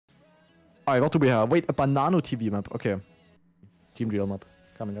Alright, what do we have? Wait, a Banano TV map. Okay. Team Duel map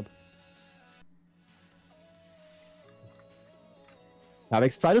coming up. I'm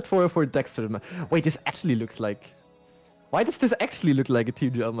excited for Dexter map. Wait, this actually looks like... Why does this actually look like a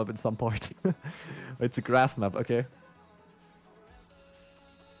Team Duel map in some parts? It's a grass map, okay.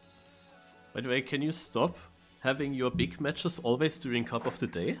 By the way, can you stop having your big matches always during Cup of the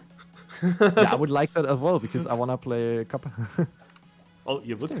Day? Yeah, I would like that as well, because I wanna play Cup. Oh,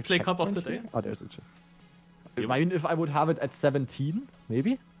 you would play Cup of the Day? Oh, there's a check. Imagine if I would have it at 17,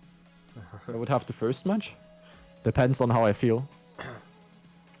 maybe? I would have the first match. Depends on how I feel.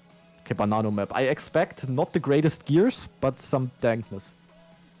 Okay, Banano map. I expect not the greatest gears, but some dankness.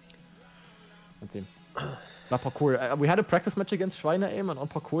 Let's see. Now parkour. We had a practice match against Schweine Aim, and on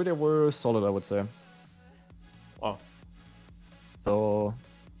parkour they were solid, I would say. Oh. So...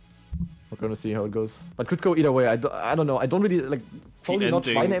 we're gonna see how it goes. But could go either way. I don't know. I don't really like. Probably not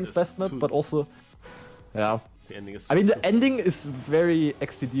Schweine Aim's best map, but also, yeah. The ending is. I mean, the ending is very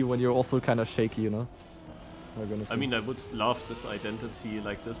XTD when you're also kind of shaky, you know. We're gonna see. I mean, I would love this identity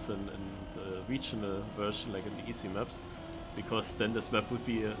like this in the regional version, like in the easy maps, because then this map would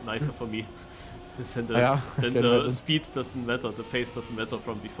be nicer for me. Then the speed doesn't matter, the pace doesn't matter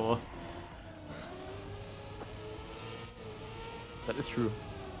from before. That is true.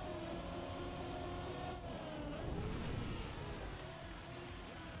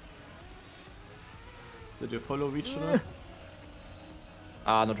 Did you follow regional?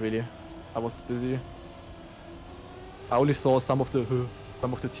 Not really. I was busy. I only saw some of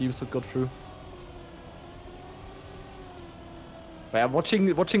the teams that got through. But yeah,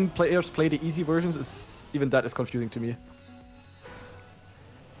 watching players play the easy versions is even that is confusing to me.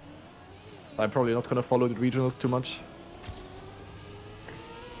 I'm probably not gonna follow the regionals too much.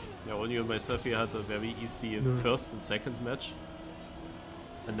 Yeah, only and myself we had a very easy first and second match.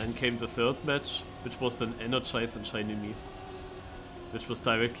 And then came the third match, which was then Energize and Shiny Me. Which was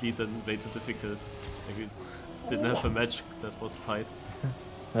directly then way too difficult. Like we didn't have a match that was tight.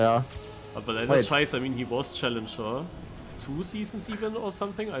 Yeah. But Energize, I mean, he was Challenger 2 seasons even or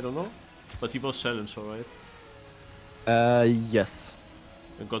something, I don't know. But he was Challenger, right? Yes.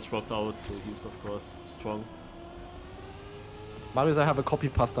 And got dropped out, so he's of course strong. Marius, I have a copy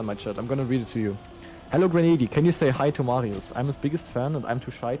pasta in my chat. I'm gonna read it to you. Hello GranaDy, can you say hi to Marius? I'm his biggest fan and I'm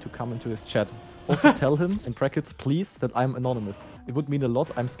too shy to come into his chat. Also tell him, in brackets, please, that I'm anonymous. It would mean a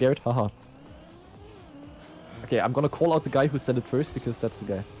lot, I'm scared, haha. Okay, I'm gonna call out the guy who said it first, because that's the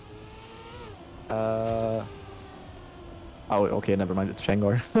guy. Oh, okay, never mind, it's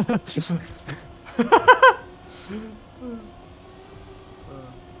Shangar.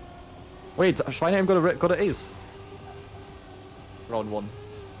 Wait, Schweineheim got an ace. Round 1.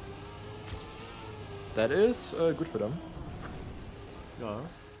 That is good for them. Yeah.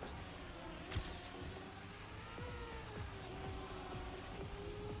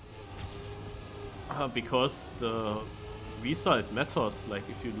 Because the result matters, like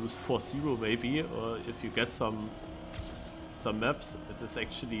if you lose 4-0 maybe, or if you get some maps, it is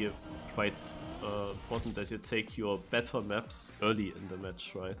actually quite important that you take your better maps early in the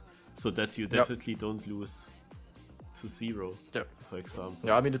match, right? So that you definitely don't lose to 0, for example.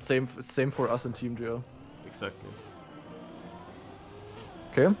 Yeah, I mean it's same for us in Team Duel. Exactly.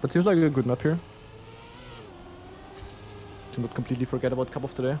 Okay, that seems like a good map here. To not completely forget about Cup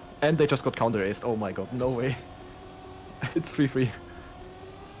of the Day. And they just got counter-aced. Oh my god, no way. It's 3-3.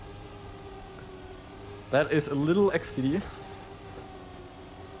 That is a little XTD.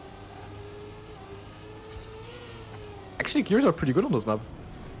 Actually, gears are pretty good on this map.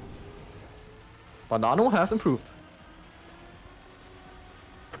 Banano has improved.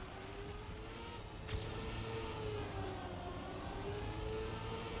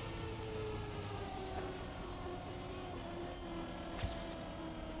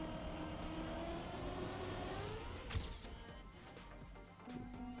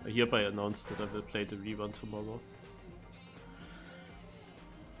 I hereby announced that I will play the ReRun tomorrow.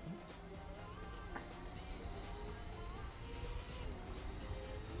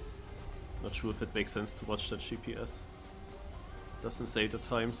 Not sure if it makes sense to watch that GPS. Doesn't say the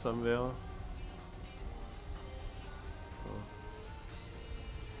time somewhere. Oh.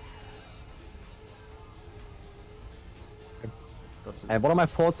 And what are my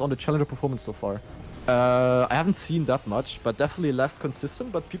thoughts on the Challenger performance so far? I haven't seen that much, but definitely less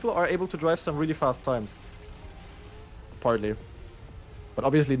consistent, but people are able to drive some really fast times. Partly. But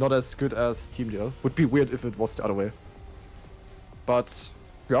obviously not as good as Team Duel. Would be weird if it was the other way. But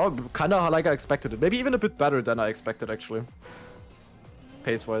yeah, kinda like I expected it. Maybe even a bit better than I expected actually.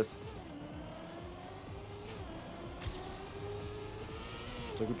 Pace-wise.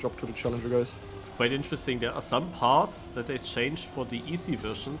 So good job to the challenger guys. It's quite interesting. There are some parts that they changed for the easy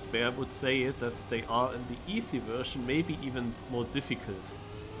versions where I would say that they are in the easy version maybe even more difficult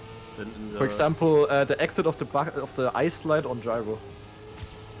than in the... For example, the exit of the ice slide on gyro.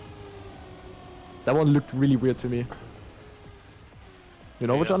 That one looked really weird to me. You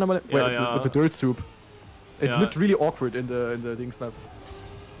know which one I'm with the dirt soup. It looked really awkward in the Dings map.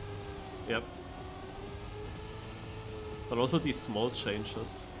 Yep. But also these small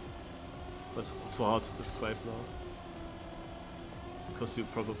changes. But too hard to describe now. Because you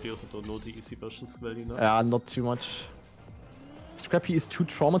probably also don't know the easy versions well enough. Yeah, not too much. Scrappy is too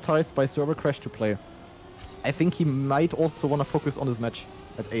traumatized by server crash to play. I think he might also want to focus on his match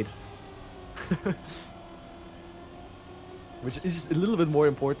at 8. Which is a little bit more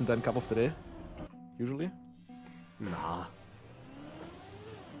important than Cup of the Day, usually. Nah.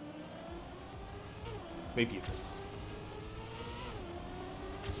 Maybe it is.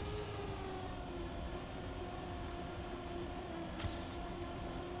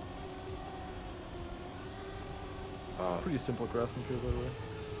 Pretty simple grass map here, by the way.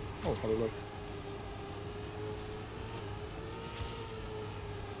 Oh, hello, love.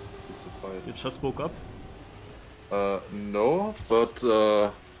 You just woke up? No, but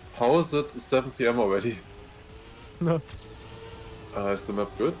how is it 7 PM already? No. Is the map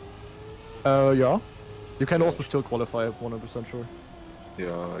good? Yeah. You can also still qualify, 100% sure.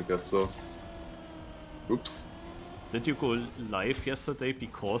 Yeah, I guess so. Oops. Did you go live yesterday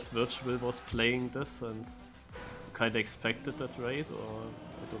because Virtual was playing this and kinda expected that raid, or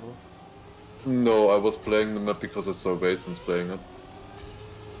I don't know? No, I was playing the map because I saw Vason's playing it.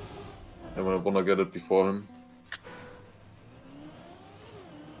 And I wanna get it before him.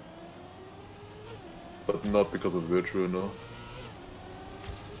 But not because of Virtual, no.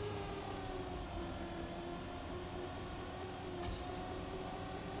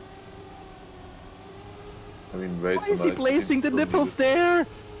 I mean, wait. Why is he placing the nipples there?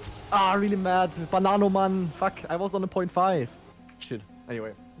 Ah, really mad. Banano man. Fuck, I was on a 0.5. Shit.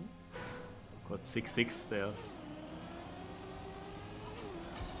 Anyway. Got 6-6 there.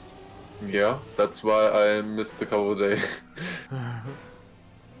 Yeah, that's why I missed the cover day.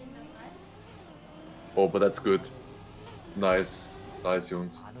 Oh, but that's good. Nice. Nice,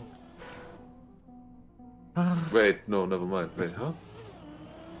 Jungs. Wait, no, never mind. Wait, huh?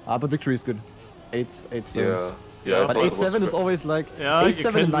 Ah, but victory is good. 8-7. Yeah. Yeah, but 8-7 is always like... Yeah,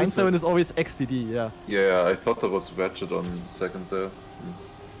 8-7 and 9-7 is always XDD, yeah. Yeah, I thought that was Ratchet on second there.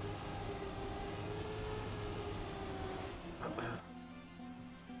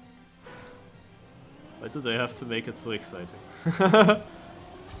 Why do they have to make it so exciting?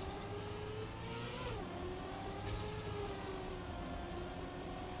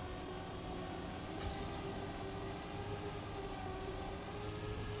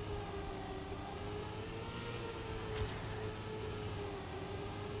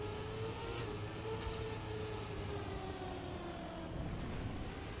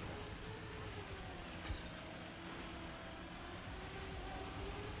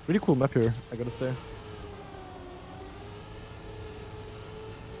 Really cool map here, I gotta say.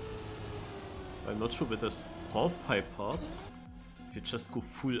 I'm not sure with this half pipe part. If you just go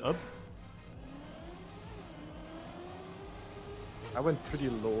full up. I went pretty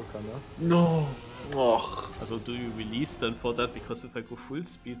low, kinda. No! Oh. Also do you release then for that? Because if I go full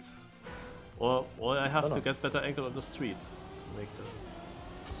speed, or I have to get better angle on the street to make that.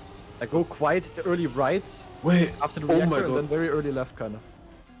 I go quite early right. Wait, after the reactor and then very early left, kinda.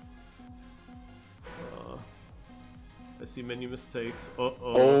 I see many mistakes.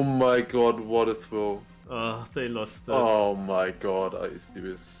 Oh my god, what a throw. They lost it. Oh my god, are you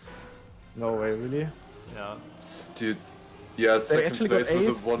serious? No way, really? Yeah. Dude. Yeah, second place with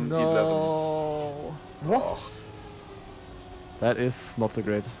a 1-11. No. What? Oh. That is not so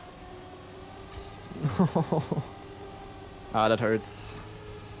great. Ah, that hurts.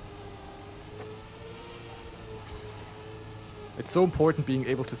 It's so important being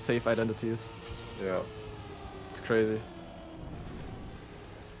able to save identities. Yeah. It's crazy.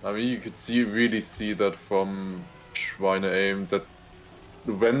 I mean, you could really see that from Schweine Aim, that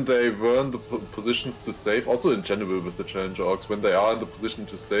when they were in the positions to save, also in general with the Challenger Orcs, when they are in the position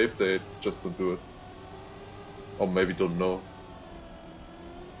to save, they just don't do it. Or maybe don't know.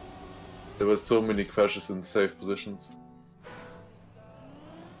 There were so many crashes in safe positions.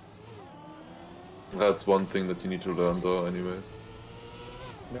 That's one thing that you need to learn though, anyways.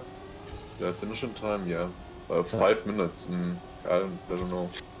 Yeah. Yeah, finish in time, yeah. 5 minutes, I don't know.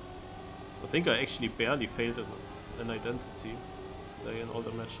 I think I actually barely failed an identity today in all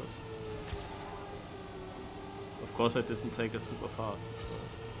the matches. Of course I didn't take it super fast as well.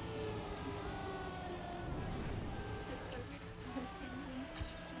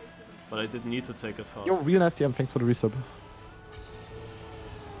 But I didn't need to take it fast. Yo, real nice DM, thanks for the resub.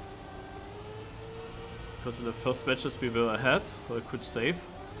 Because in the first matches we were ahead, so I could save.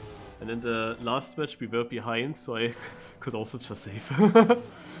 And in the last match we were behind, so I could also just save.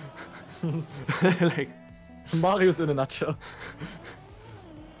 Like Mario's in a nutshell.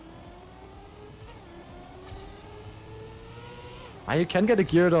 You can get a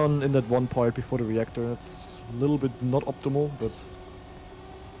gear down in that one point before the reactor. It's a little bit not optimal, but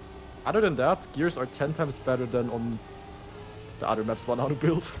other than that, gears are 10 times better than on the other maps one how to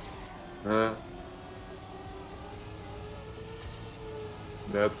build. Yeah.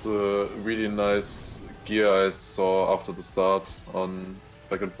 That's a really nice gear I saw after the start on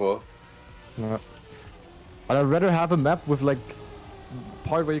back and forth. Yeah. But I'd rather have a map with like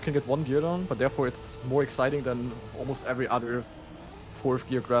part where you can get one gear down, but therefore it's more exciting than almost every other 4th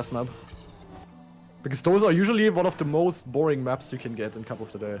gear grass map. Because those are usually one of the most boring maps you can get in Cup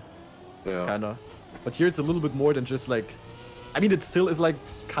of the Day. Yeah. Kinda. But here it's a little bit more than just like... I mean, it still is like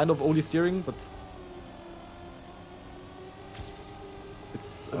kind of only steering, but...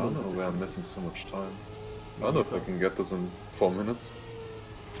 It's I don't know where I'm missing so much time. I don't know if I can get this in 4 minutes.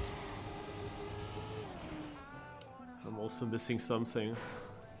 I'm also missing something.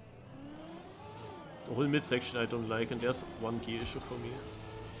 The whole mid section I don't like, and there's one gear issue for me.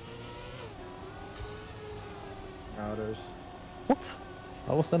 Now there's... What?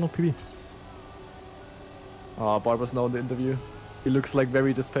 How was that not PB? Oh, Barber's now in the interview. He looks like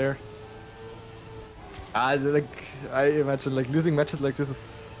very despair. Like, I imagine like losing matches like this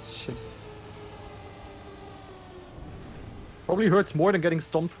is shit. Probably hurts more than getting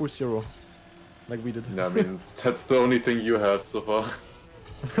stomped 4-0. Like we did. Yeah, I mean, that's the only thing you have so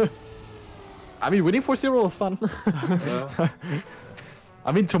far. I mean, winning 4-0 was fun. Yeah.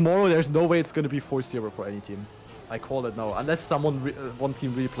 I mean, tomorrow there's no way it's gonna be 4-0 for any team. I call it now, unless someone one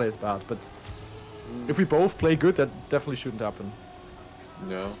team really plays bad. But if we both play good, that definitely shouldn't happen.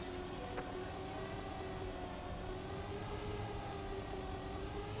 Yeah.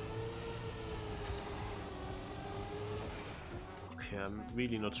 Okay, I'm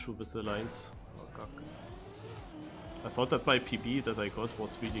really not sure with the lines. Oh, God. I thought that my PB that I got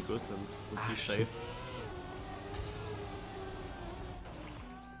was really good and would be safe.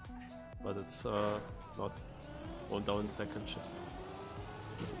 But it's not. One down second, shit.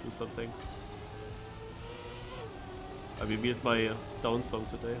 Need to do something. I revealed my down song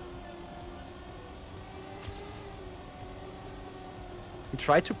today. We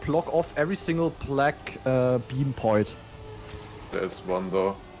try to block off every single black beam point. There's one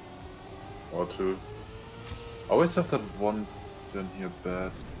though. Or two. I always have that one turn here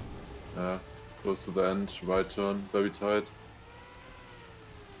bad. Yeah, close to the end, right turn, very tight.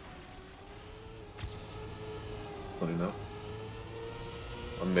 It's not enough.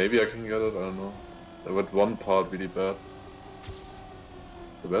 Or maybe I can get it, I don't know. There went one part really bad.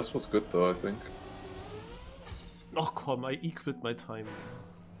 The rest was good though, I think. Oh come, I equaled my time.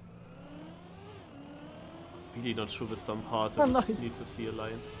 Really not sure with some parts, I just need to see a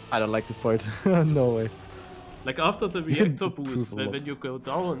line. I don't like this part. No way. Like after the You can reactor boost, improve a lot. when you go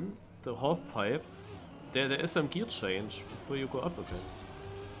down the half pipe, there is some gear change before you go up again.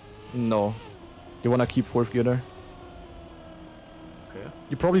 No. You wanna keep 4th gear there? Okay.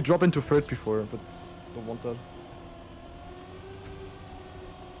 You probably drop into 3rd before, but don't want that.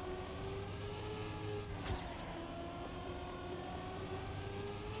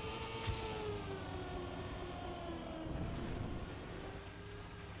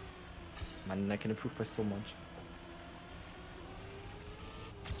 Man, I can improve by so much.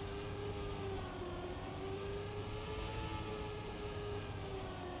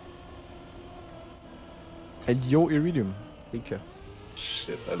 And yo, Iridium. Thank you.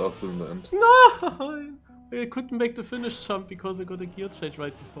 Shit, I lost it in the end. No! I couldn't make the finish jump because I got a gear change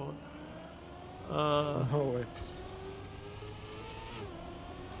right before. No way.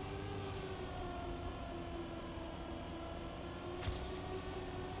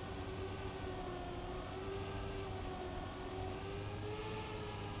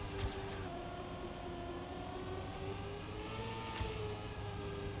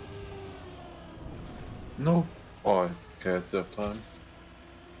 No. Oh, it's okay, I still have time.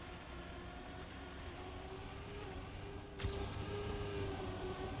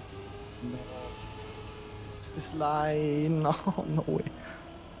 No. It's this line. No, no way.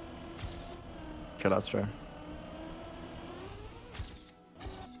 Okay, let's try.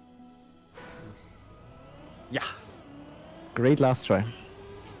 Yeah. Great last try.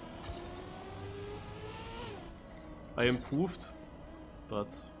 I improved,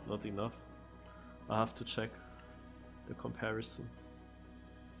 but not enough. I have to check the comparison.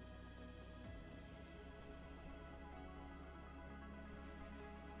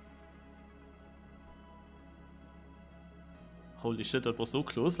 Holy shit, that was so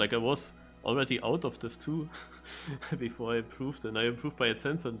close. Like I was already out of Div 2 before I improved, and I improved by a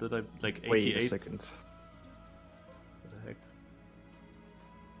 10th, and then I like 88. Wait a second. What the heck?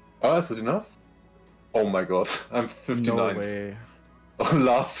 Ah, is it enough? Oh my god, I'm 59. No way. Oh,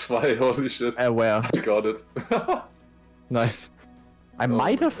 last 2, holy shit. Where? I got it. Nice. I Oh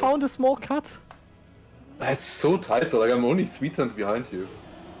might my have God. found a small cut. It's so tight though, like I'm only 3 turns behind you.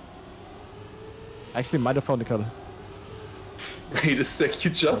 Actually, might have found a cut. Wait a sec,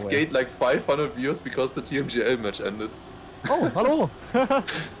 you just No way. gained like 500 viewers because the TMGL match ended. Oh, hello!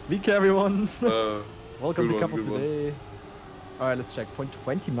 Week everyone! Welcome to Good Cup one, of the good one. Day. Alright, let's check. Point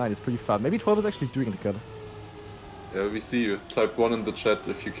 29 is pretty fun. Maybe 12 is actually doing the cut. Yeah, we see you. Type 1 in the chat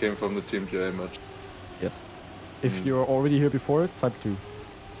if you came from the TMGL match. Yes. If you're already here before, type 2.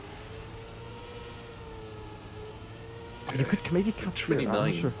 You could maybe cut 29.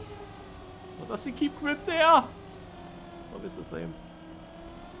 I'm not sure. What does he keep grip there? Always the same.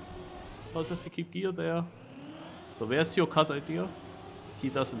 How does he keep gear there? So where's your cut idea? He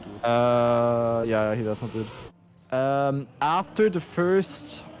doesn't do. Yeah, he doesn't do it. After the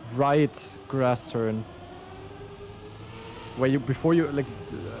first right grass turn, where you before you like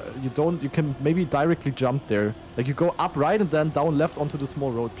you can maybe directly jump there. Like you go up right and then down left onto the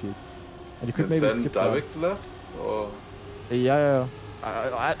small road piece, and you could maybe then skip direct left? Or... that. Yeah.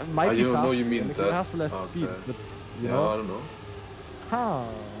 I might be you fast. know you mean and that. it has less speed, Okay. but you Yeah, I know. don't know. Huh.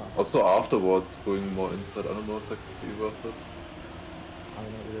 Also afterwards, going more inside, I don't know if that could be worth it. I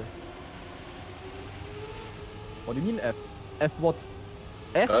don't know either. What do you mean F? F what?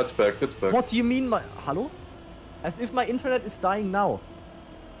 F? It's back, it's back. What do you mean my... Hello? As if my internet is dying now.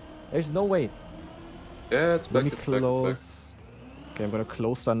 There's no way. Yeah, it's Let back, me it's back, it's close... Okay, I'm gonna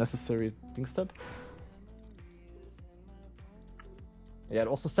close the unnecessary thing step. Yeah, it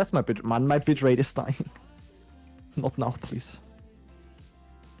also says my bit... Man, my bitrate is dying. Not now, please.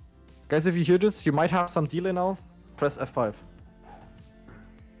 Guys, if you hear this, you might have some delay now. Press F5.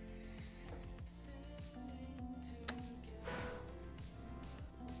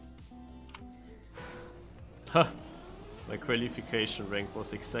 Huh. My qualification rank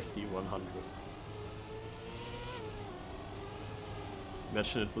was exactly 100.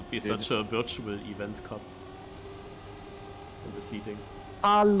 Imagine it would be such a virtual event cup. In the seating.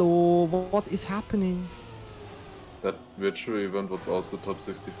 Hello, what is happening? That virtual event was also top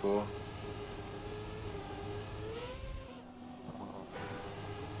 64.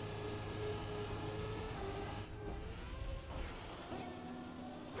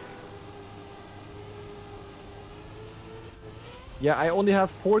 Yeah, I only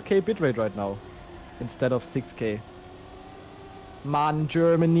have 4K bitrate right now, instead of 6K. Man,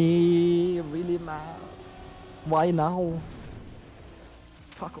 Germany, really mad. Why now?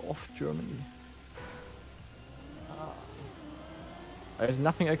 Fuck off, Germany. There's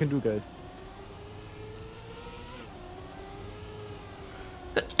nothing I can do, guys.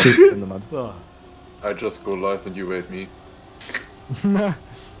 In the mud. Ah. I just go live and you wait me.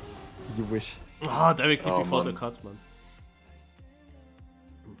 You wish. Ah, directly Oh, before the man. cut, man.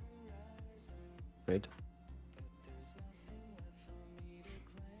 Great.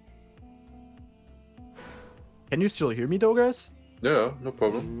 Can you still hear me though, guys? Yeah, no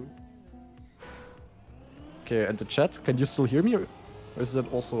problem. Okay, and the chat, can you still hear me? Or is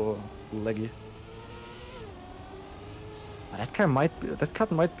that also laggy? That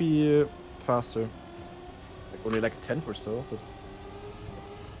cut might be faster. Like only like 10th or so, but...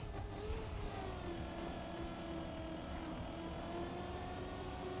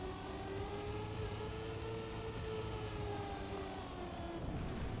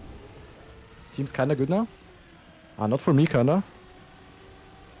 Seems kinda good now. Ah, not for me, kinda.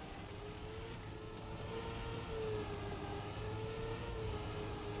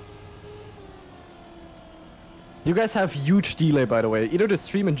 You guys have huge delay, by the way. Either the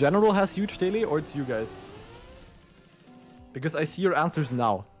stream in general has huge delay, or it's you guys. Because I see your answers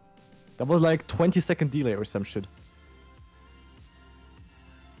now. That was like 20-second delay or some shit.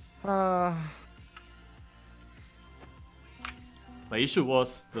 My issue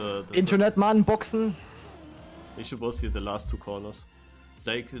was the Internet man, boxen. issue was here the last two corners.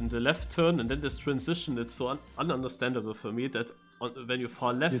 Like in the left turn and then this transition, it's so ununderstandable for me that when you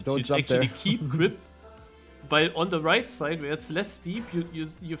far left, You don't you jump actually there. keep grip. While on the right side, where it's less steep, you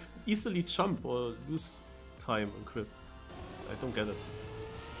easily jump or lose time on grip. I don't get it.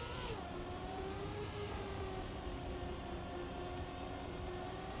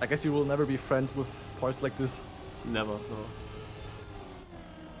 I guess you will never be friends with parts like this. Never, no.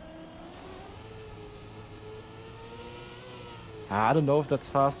 I don't know if that's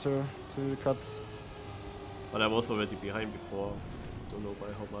faster to cut. But I was already behind before. Don't know by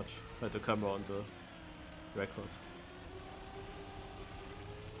how much. I had the camera on the record.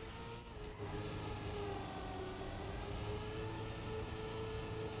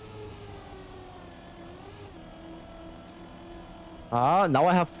 Ah, now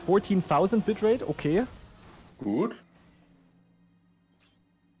I have 14,000 bitrate. Okay. Good.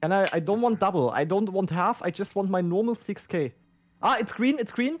 And I don't want double. I don't want half. I just want my normal 6K. Ah, it's green.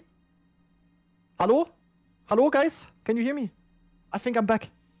 It's green. Hello? Hello, guys? Can you hear me? I think I'm back.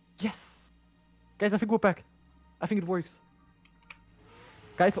 Yes. Guys, I think we're back. I think it works.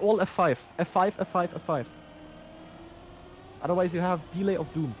 Guys, all F5. F5, F5, F5. Otherwise, you have delay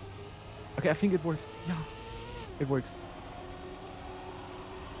of doom. Okay, I think it works. Yeah. It works.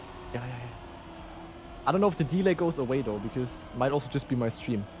 Yeah. I don't know if the delay goes away though, because it might also just be my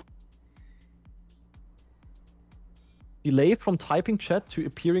stream. Delay from typing chat to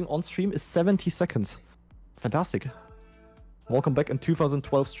appearing on stream is 70 seconds. Fantastic. Welcome back in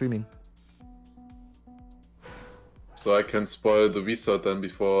 2012 streaming. So I can spoil the result then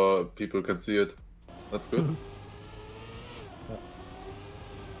before people can see it. That's good. Yeah.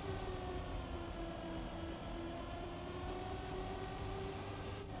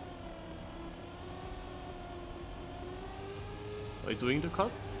 Are you doing the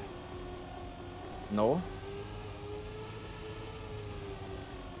cut? No.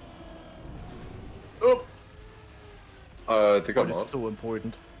 Oh! I think I'm That is out. so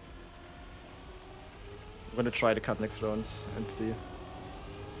important. I'm gonna try to cut next round and see.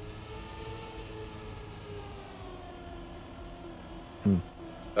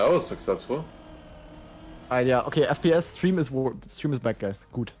 That was successful. Yeah. Okay. FPS stream is back, guys.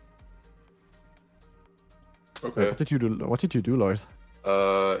 Good. Okay. What did you do? What did you do, Lars?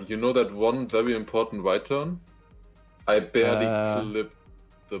 You know that one very important right turn? I barely clipped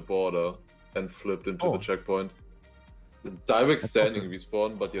the border and flipped into the checkpoint. Direct standing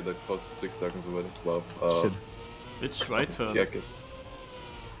respawn, but yeah, that cost 6 seconds already. Well, Shit. Which right turn? Yeah, I guess.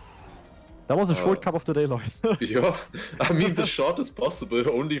 That was a short cup of the day, Lars. Yeah, I mean the shortest possible.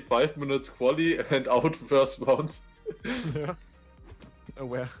 Only 5 minutes quali and out first round. Yeah.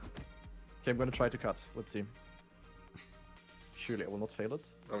 Aware. Okay, I'm gonna try to cut. Let's see. Surely I will not fail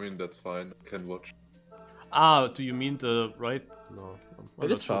it. I mean that's fine. I can watch. Ah, do you mean the right? No, I'm It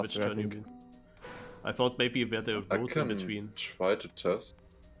not is sure faster, which I turn you think. mean. I thought maybe where the I roads in can between. try to test.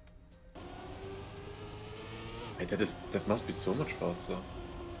 Hey, that must be so much faster.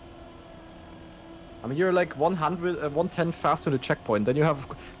 I mean, you're like 110 faster to the checkpoint. Then you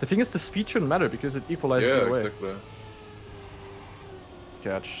have... The thing is, the speed shouldn't matter because it equalizes Yeah, away. exactly. Okay,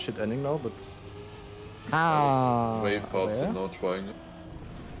 that's shit ending now, but... I was way faster where? now trying it.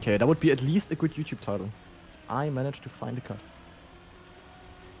 Okay, that would be at least a good YouTube title. I managed to find a cut.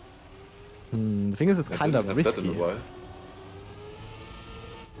 The thing is, it's I kind of didn't have risky. that in a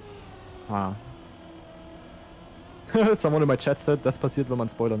while. Someone in my chat said, das passiert, wenn man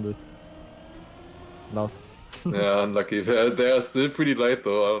spoilern will. Nice. Yeah, unlucky. They are still pretty late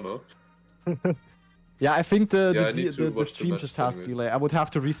though, I don't know. Yeah, I think I the need to watch the stream match just has anyways. delay. I would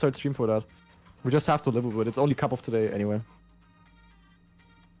have to restart stream for that. We just have to live with it. It's only cup of today anyway.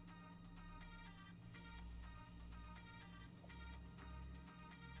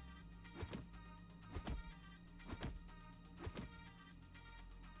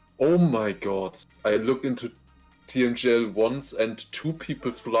 Oh my god. I looked into TMGL once and 2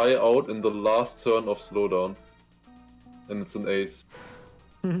 people fly out in the last turn of slowdown. And it's an ace.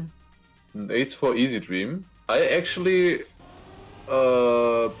 An ace for Easy Dream. I actually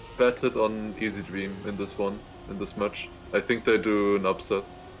betted on Easy Dream in this one, in this match. I think they do an upset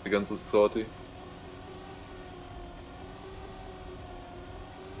against Exalty.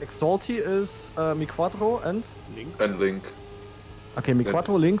 Exalty is Mi Quattro and... Link? And Link. Okay, Mi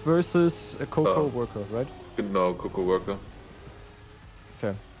Quattro Link versus Coco Worker, right? No, Coco Worker.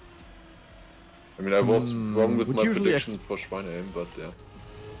 Okay. I mean, I was wrong with would my usually prediction for Schweineaim, but yeah.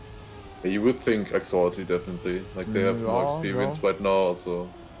 You would think Exalty definitely. Like, they have more Yeah, experience yeah. right now, so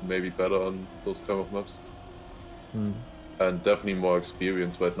maybe better on those kind of maps. And definitely more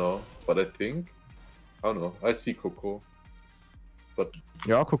experience right now. But I think, I don't know, I see Coco. But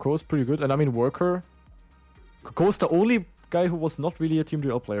Yeah, Coco is pretty good. And I mean, Worker... Coco is the only guy who was not really a Team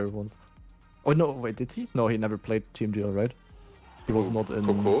GL player once. Oh no, wait, did he? No, he never played Team GL, right? He was not in...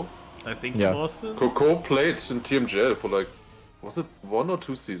 Coco? I think Yeah. it was in... Coco played in TMGL for like, was it 1 or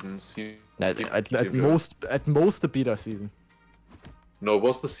 2 seasons? At TMGL. most the beta season. No, it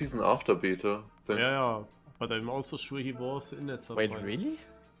was the season after beta. I think. Yeah, but I'm also sure he was in at some Wait, point. really?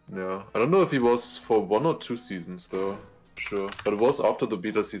 Yeah, I don't know if he was for 1 or 2 seasons though. Sure, but it was after the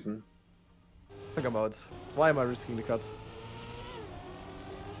beta season. I think I'm out. Why am I risking the cut?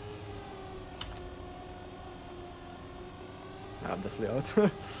 I'm definitely out.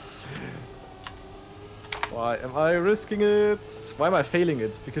 Why am I risking it? Why am I failing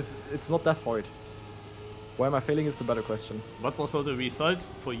it? Because it's not that hard. Why am I failing is the better question. What was the result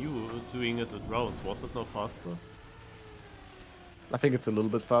for you doing it at rounds? Was it now faster? I think it's a little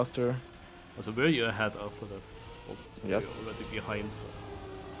bit faster. Also, were you ahead after that? Or were Yes. you already behind?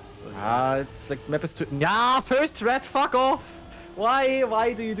 It's like map is too. Yeah, first red, fuck off!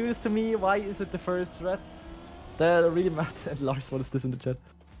 Why do you do this to me? Why is it the first red? They're really mad. And Lars, what is this in the chat?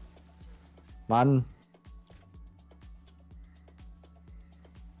 Man.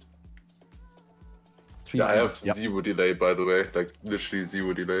 Yeah, I have zero delay, by the way. Like, literally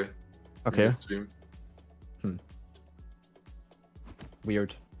zero delay. Okay. In the stream.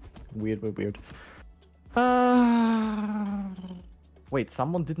 Weird. Weird. Wait,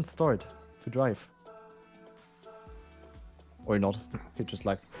 someone didn't start to drive. Or not. He just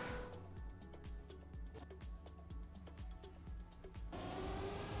like...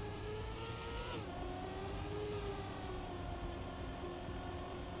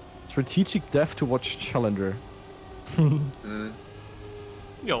 Strategic dev to watch Challenger.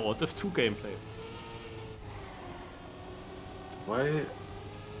 Yeah, or Div2 gameplay. Why?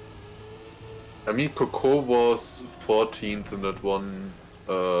 I mean, Coco was 14th in that one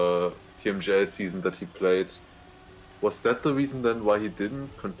TMJ season that he played. Was that the reason then why he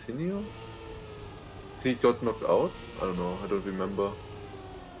didn't continue? He got knocked out? I don't know, I don't remember.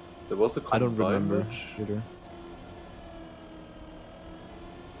 There was a I don't remember match. either.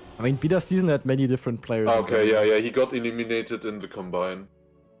 I mean, beta season had many different players. Okay, yeah, he got eliminated in the combine.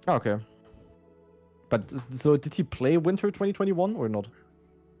 Oh, okay. But so did he play Winter 2021 or not?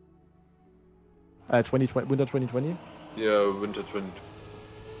 2020, Winter 2020? Yeah, Winter 20.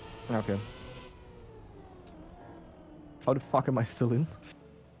 Okay. How the fuck am I still in?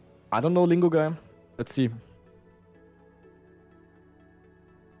 I don't know, Lingo guy. Let's see.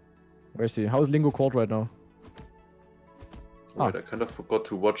 Where's he? How's Lingo called right now? Wait, I kind of forgot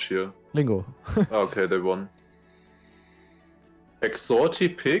to watch here. Lingo. Okay, they won. Exorti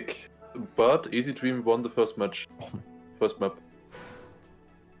pick, but Easy Dream won the first match. First map.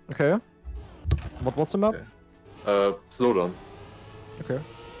 Okay. What was the map? Okay. Slowdown. Okay.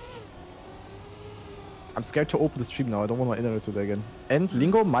 I'm scared to open the stream now. I don't want my internet today again. And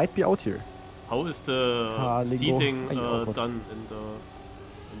Lingo might be out here. How is the Lingo. seeding God. done in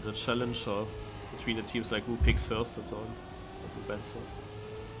the challenger between the teams? Like who picks first and so on? Who bans first?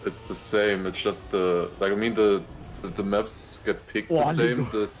 It's the same. It's just the like. I mean the maps get picked the same.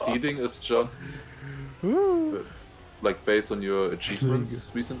 Lingo. The seeding is just like based on your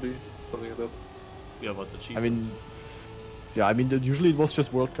achievements recently, something like that. Yeah, what achievements? I mean, yeah, I mean, usually it was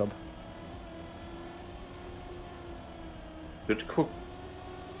just World Cup. Did Cook?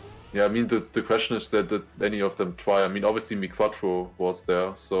 Yeah, I mean the question is that did any of them try? I mean, obviously Mi Quattro was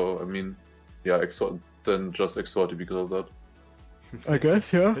there, so I mean, yeah, then just Exorti because of that. I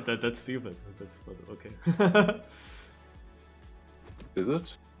guess, yeah. That's stupid. That's okay. Is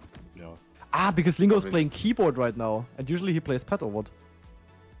it? Yeah. Ah, because Lingo's I mean- playing keyboard right now, and usually he plays pad or what?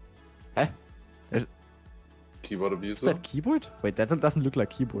 Eh? Keyboard Is abuser. that keyboard? Wait, that doesn't look like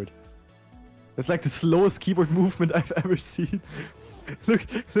keyboard. It's like the slowest keyboard movement I've ever seen. look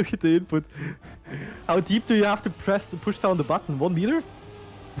at the input. How deep do you have to press to push down the button? 1 meter?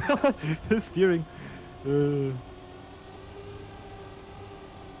 The steering.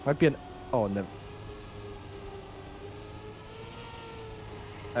 Might be an... Oh, never.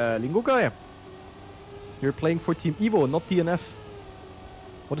 Lingo guy. You're playing for Team Evo, not DNF.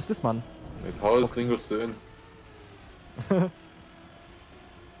 What is this, man? Wait, how is Boxing. Lingo still in?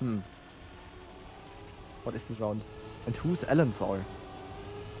 What is this round? And who's Ellensar?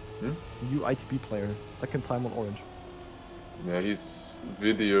 New ITB player. Second time on Orange. Yeah, he's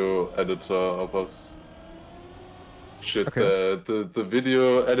video editor of us. Shit, Okay. the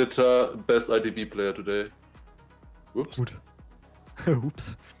video editor, best ITB player today. Whoops. Gut.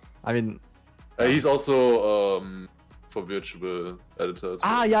 Oops. I mean... He's also for virtual editor as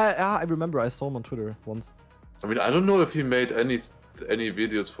well. Ah, yeah, I remember. I saw him on Twitter once. I mean, I don't know if he made any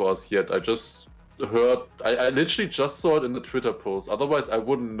videos for us yet. I just heard... I literally just saw it in the Twitter post. Otherwise, I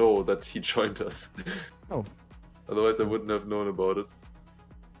wouldn't know that he joined us. Oh. Otherwise, I wouldn't have known about it.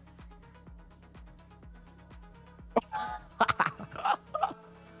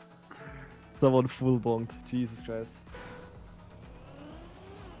 Someone full bonked. Jesus Christ.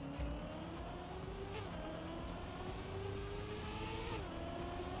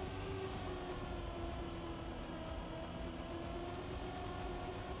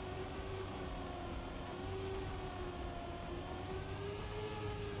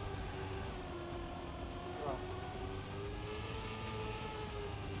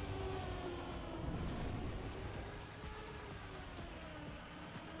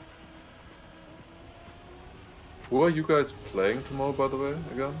 Who are you guys playing tomorrow, by the way,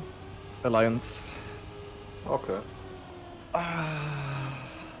 again? Alliance. Okay.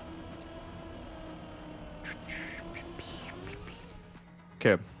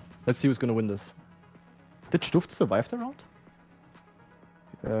 Okay, let's see who's gonna win this. Did Stuft survive the round?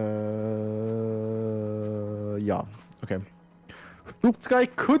 Yeah. Okay. Stuft's guy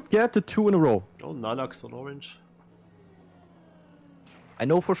could get the 2 in a row. Oh, Nalax on orange. I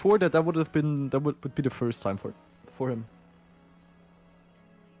know for sure that would be the first time for him.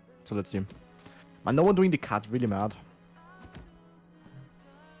 So let's see. Man, no one doing the cat, really mad.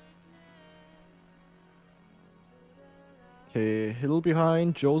 Okay, Hill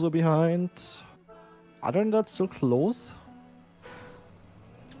behind, Jozo behind. Other than that, still close.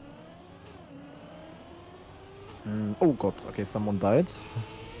 Oh god, okay, someone died.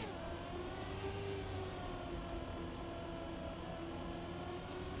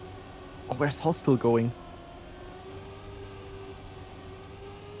 Oh, where's Hostel going?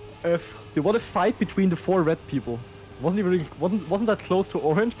 What a fight between the 4 red people. Wasn't that close to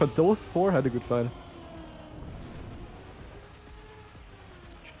orange, but those 4 had a good fight.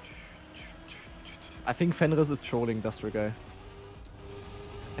 I think Fenris is trolling Duster guy.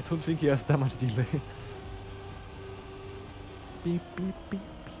 I don't think he has that much delay. Beep, beep, beep,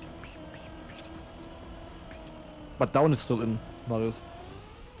 beep, beep, beep. But down is still in, Marius.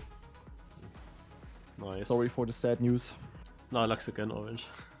 Nice. Sorry for the sad news. Nalax again, orange.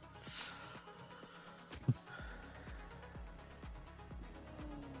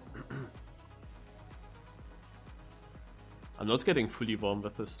 I'm not getting fully warm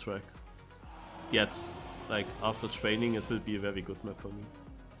with this track. Yet. Like, after training it will be a very good map for me.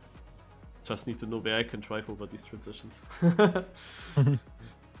 Just need to know where I can drive over these transitions. And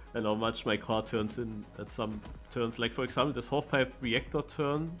how much my car turns in at some turns. Like, for example, this half-pipe reactor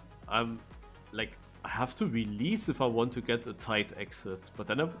turn, I'm like, I have to release if I want to get a tight exit, but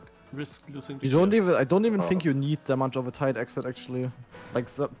then I risk losing the I don't even think you need that much of a tight exit actually. Like,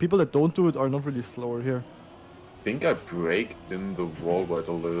 people that don't do it are not really slower here. I think I braked in the wall right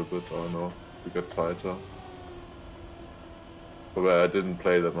a little bit, I don't know, to get tighter. But I didn't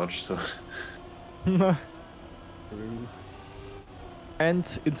play that much, so...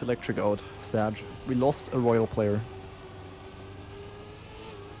 And Intellectric out, Sag. We lost a royal player.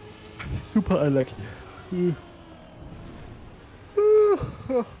 Super unlucky.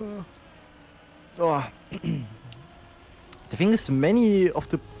 Oh. The thing is, many of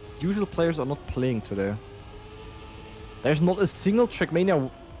the usual players are not playing today. There's not a single Trackmania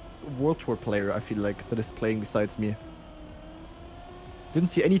World Tour player, I feel like, that is playing besides me. Didn't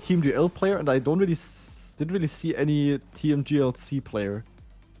see any Team GL player, and I didn't really see any Team GLC player.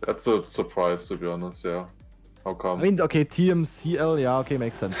 That's a surprise, to be honest, yeah. How come? I mean, okay, Team CL, yeah, okay,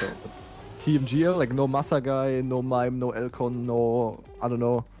 makes sense though. But Team GL, like no Massa guy, no Mime, no Elcon, no, I don't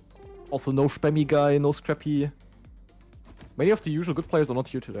know. Also no Spammy guy, no Scrappy. Many of the usual good players are not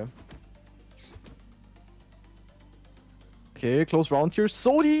here today. Okay, close round here.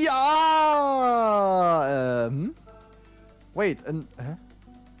 Sodia! Wait, and...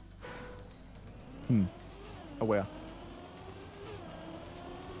 Aware.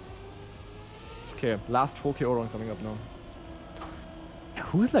 Okay, last 4KO round coming up now.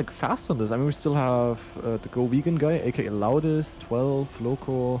 Who's like fast on this? I mean, we still have the Go Vegan guy, aka Loudest, 12,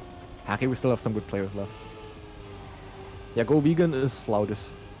 Loco. Okay, we still have some good players left. Yeah, Go Vegan is Loudest.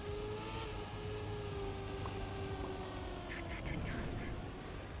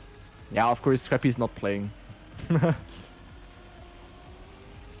 Yeah, of course, Scrappy's not playing.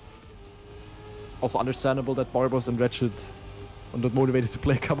 Also understandable that Barbos and Wretched are not motivated to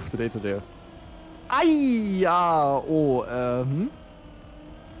play Cup of the Day today. Ai, ja, oh,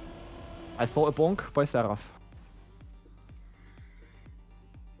 I saw a bonk by Seraph.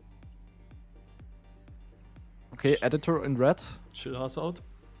 Okay, editor in red. Chill has out.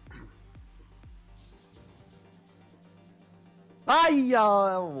 Ai,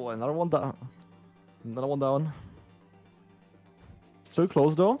 ja, oh, another one down. Another one down. Still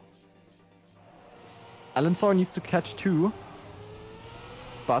close though. Alensar needs to catch 2.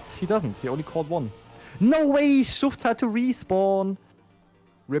 But he doesn't. He only caught 1. No way! Stuft had to respawn!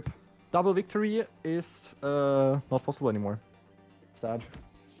 RIP. Double victory is not possible anymore. Sad.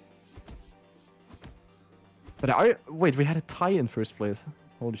 But wait, we had a tie in first place.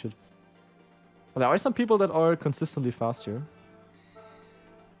 Holy shit. But there are some people that are consistently fast here.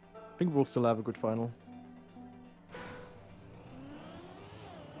 I think we'll still have a good final.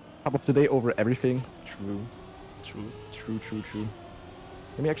 Cup of the Day over everything. True. True. True, true, true.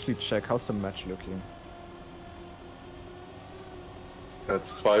 Let me actually check. How's the match looking?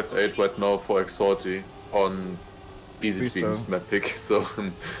 That's 5-8 right now for Exorti on Easy Dreams map pick, so...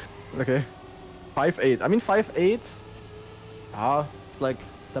 Okay. 5-8. I mean 5-8. It's like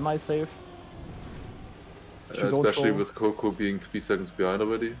semi-safe. Especially with Coco being 3 seconds behind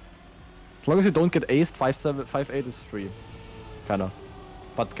already. As long as you don't get aced, 5-8 is free. Kinda.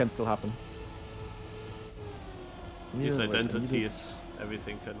 But can still happen. These identities,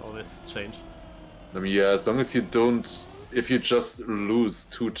 everything can always change. I mean, yeah, as long as you don't... If you just lose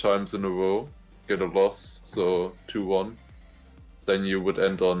 2 times in a row, get a loss, so 2-1, then you would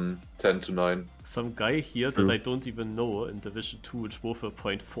end on 10-9. Some guy here that I don't even know in Division 2 which wore a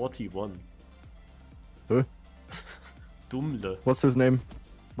 .41. Huh? Dumle. What's his name?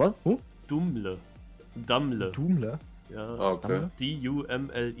 What? Who? Dumle. Dumle? Yeah. Okay.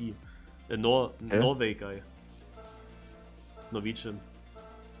 D-U-M-L-E. A Norway guy. Norwegian.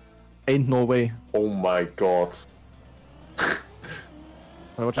 Ain't no way. Oh my god.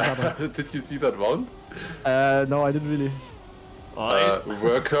 What just happened? Did you see that round? No, I didn't really.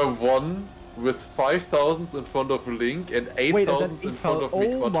 Worker won with 5,000 in front of Link and 8,000 in front of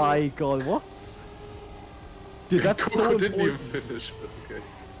me. Oh my god, what? Dude, that's so didn't important. even finish, but okay.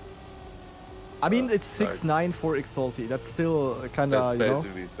 I mean, it's nice. 6-9 for Exalty. That's still kinda, That's you know?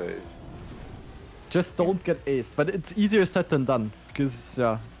 basically safe. Just don't get aced. But it's easier said than done. Because,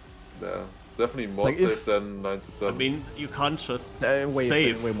 yeah. Yeah, it's definitely more Like safe than 9-7. I mean, you can't just way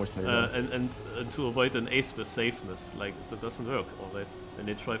save more safe. and to avoid an ace with safeness. Like, that doesn't work always. And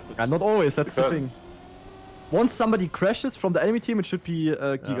they try good. Not always, that's Depends. the thing. Once somebody crashes from the enemy team, it should be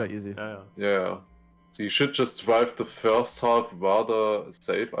giga easy. Yeah. So you should just drive the first half rather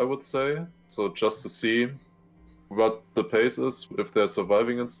safe, I would say. So just to see what the pace is, if they're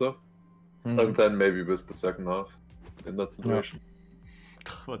surviving and stuff. And then maybe with the second half in that situation. Yeah.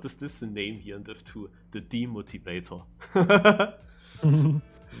 What is this name here in Div 2? The Demotivator.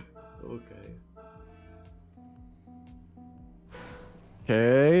 Okay.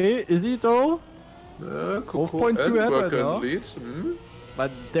 Okay, is he though? Coco and 0.2 ahead right now. lead.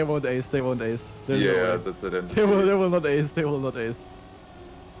 But they won't ace, they won't ace. There's no Yeah, way. that's identity. They will not ace, they will not ace.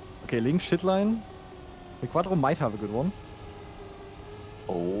 Okay, Link shitline. The Quadro might have a good one.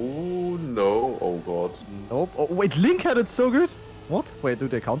 Oh no, oh god. Nope. Oh wait, Link had it so good? What? Wait, do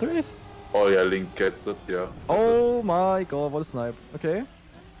they counter ace? Oh yeah, Link gets it, yeah. Oh my god, what a snipe. Okay.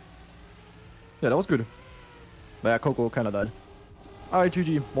 Yeah, that was good. But yeah, Coco kinda died. Alright,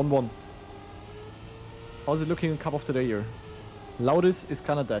 GG, 1-1. How's it looking in Cup of the Day here? Loudest is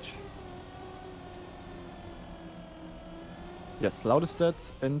kinda dead. Yes, Loudest dead,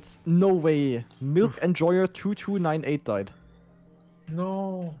 and no way. Milk Enjoyer 2298 died.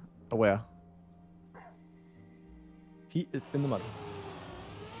 No. Oh, where? He is in the mud.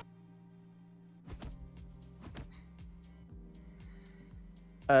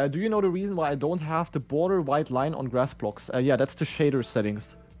 Do you know the reason why I don't have the border white line on grass blocks? Yeah, that's the shader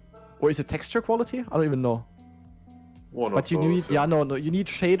settings. Or is it texture quality? I don't even know. But you need, yeah, no, you need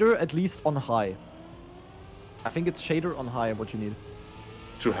shader at least on high. I think it's shader on high what you need.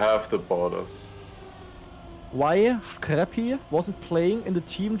 To have the borders. Why Scrappy wasn't playing in the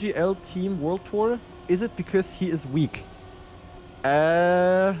Team GL Team World Tour? Is it because he is weak?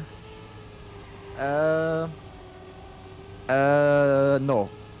 No.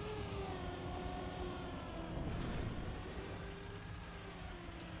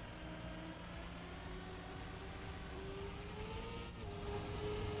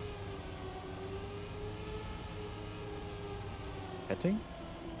 Chatting?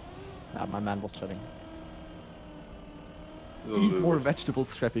 Nah, my man was chatting. Eat more vegetables,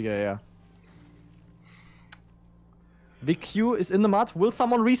 Scrappy guy, yeah. Vic Q is in the mud. Will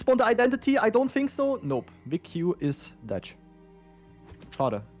someone respawn the identity? I don't think so. Nope. Vic Q is dead.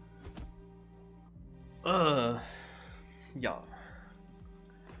 Schade. Ja.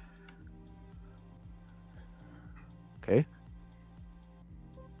 Okay.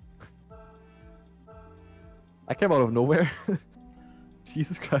 I came out of nowhere.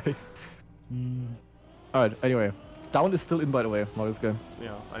 Jesus Christ. Alright, anyway. Down is still in, by the way, Marius game.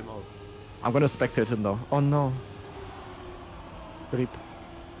 Yeah, I'm out. I'm gonna spectate him though. Oh no. Rip.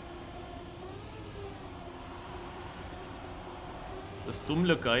 This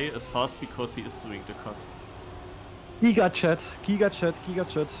Dumle guy is fast because he is doing the cut. Giga chat, Giga chat, Giga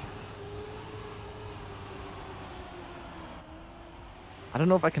chat. I don't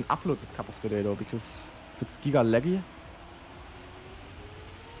know if I can upload this Cup of the Day though, because if it's Giga laggy.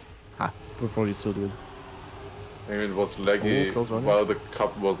 We'll probably still do it. I mean, it was laggy while the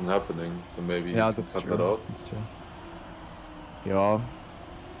cup wasn't happening, so maybe yeah, that's cut true. that out. That's true. Yeah.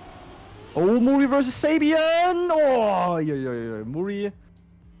 Oh, Muri versus Sabian! Oh, yeah. Muri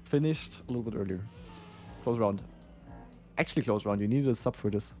finished a little bit earlier. Close round. actually close round. You needed a sub for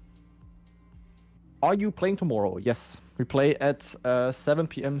this. Are you playing tomorrow? Yes. We play at 7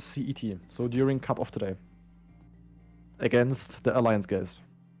 p.m. CET. So during Cup of today. Against the Alliance guys.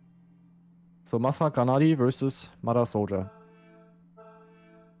 So Masa GranaDy versus Mada Soldier.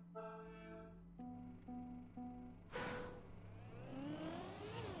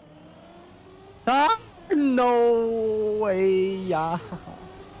 Ah, no way, yeah.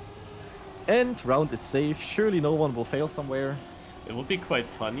 And round is safe. Surely no one will fail somewhere. It would be quite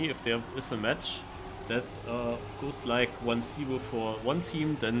funny if there is a match that goes like 1-0 for one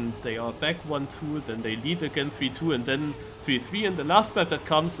team, then they are back 1-2, then they lead again 3-2, and then 3-3, and the last map that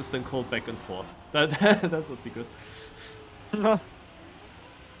comes is then called back and forth. That would be good.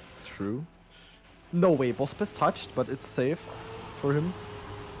 True. No way, Bospes touched, but it's safe for him.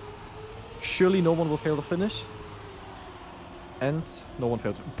 Surely no one will fail to finish. And no one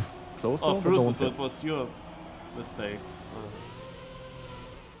failed. Close though, Frusis, no so it was your mistake.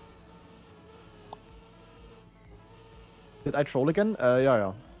 Did I troll again?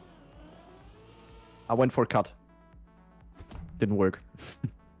 Yeah. I went for a cut. Didn't work.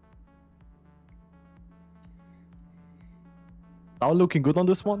 Now looking good on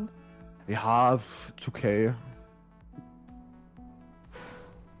this one? Yeah, it's okay.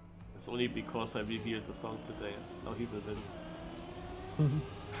 It's only because I revealed the song today. Now he will win.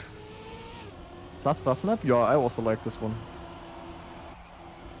 Plus map? Yeah, I also like this one.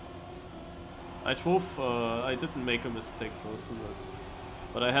 I drove, I didn't make a mistake first,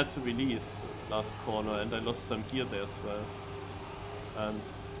 but I had to release last corner and I lost some gear there as well. And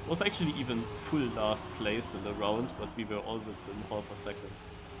was actually even full last place in the round, but we were all within half a second.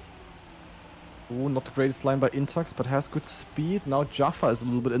 Oh, not the greatest line by Intax, but has good speed. Now Jaffa is a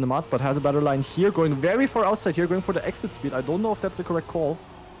little bit in the mud, but has a better line here, going very far outside here, going for the exit speed. I don't know if that's the correct call.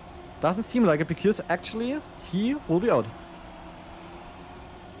 Doesn't seem like it, because actually, he will be out.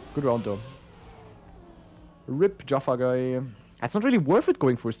 Good round though. Rip Jaffa guy. It's not really worth it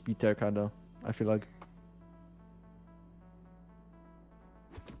going for speed there, kinda. I feel like.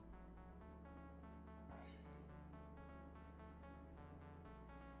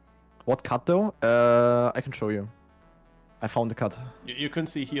 What cut though? I can show you. I found the cut. You can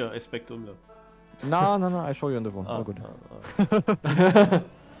see here, Aspect Umlaut. No, I show you on the phone. Oh, good.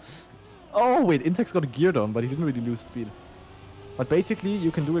 Oh wait, Intex got a gear down, but he didn't really lose speed. But basically,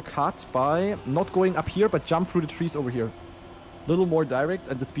 you can do a cut by not going up here, but jump through the trees over here. A little more direct,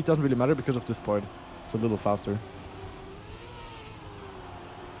 and the speed doesn't really matter because of this part. It's a little faster.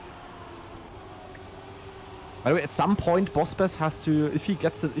 By the way, at some point, Bospes has to, if he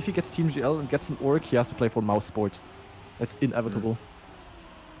gets Team GL and gets an orc, he has to play for mouse sport. That's inevitable.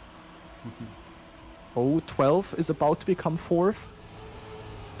 12 is about to become 4th.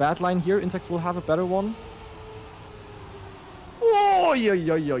 Bad line here. Intex will have a better one. Oh, yeah.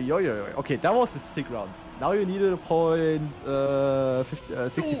 Okay, that was a sick round. Now you needed a point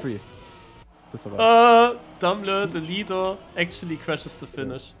 63. Just about. Dumbler, the leader, actually crashes the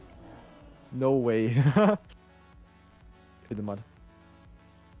finish. No way. In the mud.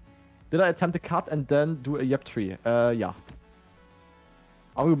 Did I attempt a cut and then do a yep 3? Yeah.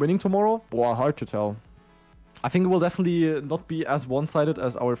 Are we winning tomorrow? Boah, hard to tell. I think it will definitely not be as one-sided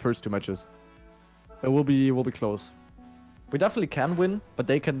as our first 2 matches. It will be close. We definitely can win, but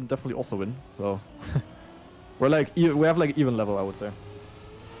they can definitely also win. So we have like even level, I would say.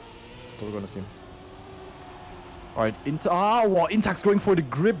 So we're gonna see. All right, Intax going for the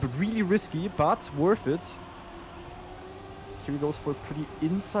grip, really risky, but worth it. Here he goes for a pretty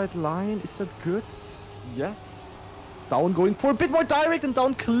inside line. Is that good? Yes. Down going for a bit more direct and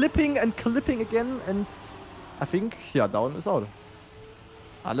down clipping again, and I think, yeah, down is out.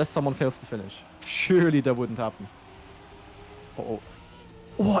 Unless someone fails to finish. Surely that wouldn't happen. Oh,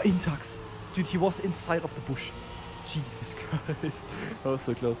 Intax. Dude, he was inside of the bush. Jesus Christ. That was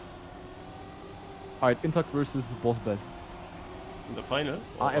so close. Alright, Intax versus Bospes. In the final?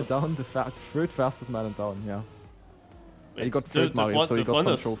 I am down, the third fastest man and down, yeah. And he got third Mario, so he got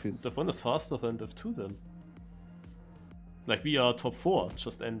some trophies. The one is faster than Div 2 then. Like, we are top 4,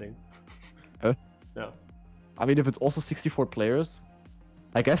 just ending. Huh? Yeah. I mean, if it's also 64 players,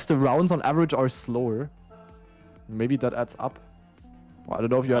 I guess the rounds on average are slower. Maybe that adds up. Well, I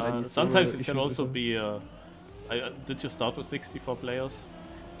don't know if you had any. Sometimes it can also be. Did you start with 64 players?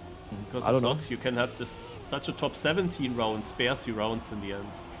 Because if not, you can have such a top 17 round spares you rounds in the end.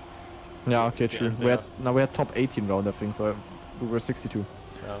 Yeah, okay, true. We had top 18 round, I think, so we were 62.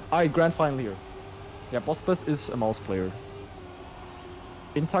 Yeah. Alright, grand final here. Yeah, Bospes is a mouse player.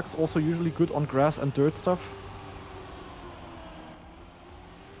 Intax also usually good on grass and dirt stuff.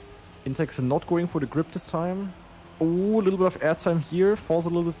 Intax not going for the grip this time. Oh, a little bit of airtime here. Falls a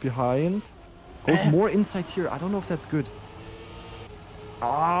little bit behind. Goes more inside here. I don't know if that's good.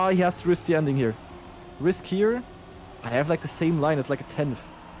 Ah, he has to risk the ending here. Risk here. I have like the same line. It's like a 10th.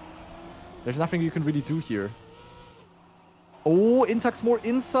 There's nothing you can really do here. Oh, Intax more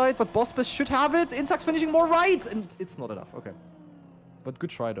inside, but Bospes should have it. Intax finishing more right, and it's not enough. Okay. But good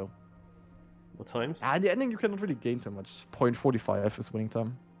try, though. What times? Ah, in the ending, you cannot really gain too much. 0.45 is winning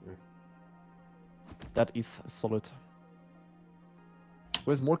time. Yeah. That is solid.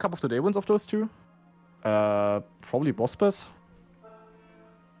 Where's more Cup of the Day wins of those two? Probably Bospes.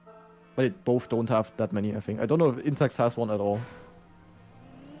 But it both don't have that many, I think. I don't know if Intax has one at all.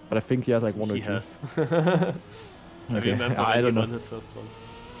 But I think he has like one or two. He has. I Okay. remember I when don't he know. won his first one.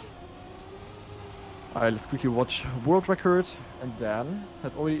 Alright, let's quickly watch world record, and then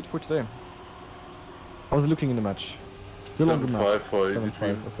that's already it for today. How's it looking in the match? Still on the map. 7-5 for Easy 7-5,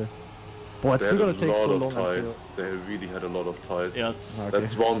 Dream. okay. Boy, it's They still had gonna a take so lot long of ties. They really had a lot of ties. Yeah, it's Okay.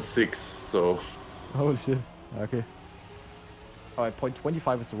 That's round 6, so... Holy shit. Okay. Alright,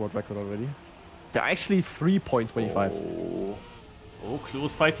 0.25 is the world record already. They're actually 3.25s. Oh,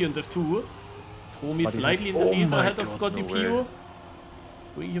 close fight here in Div 2. Tomi But he slightly in the Oh lead my ahead of God, Scotty no Pio.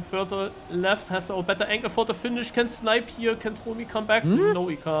 Going here further left, has a better angle for the finish. Can snipe here, can Tomi come back? No,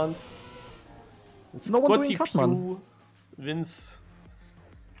 he can't. And No one doing Scotty cut, man. Pio wins.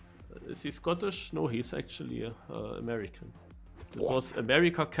 Is he Scottish? No, he's actually American. It was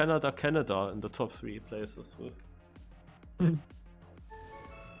America, Canada, Canada in the top 3 places. NA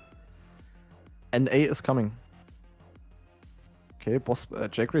is coming. Okay, boss,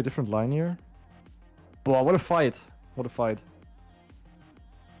 Jackery, different line here. Boah, what a fight. What a fight.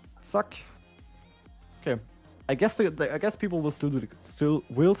 Suck. Okay. I guess I guess people will still do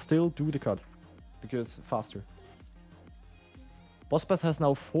the cut. Because faster. Bospes has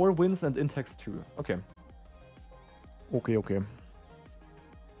now 4 wins and Intex 2. Okay. Okay.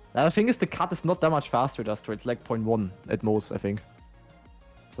 The thing is, the cut is not that much faster, Dustro. It's like 0.1 at most, I think.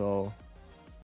 So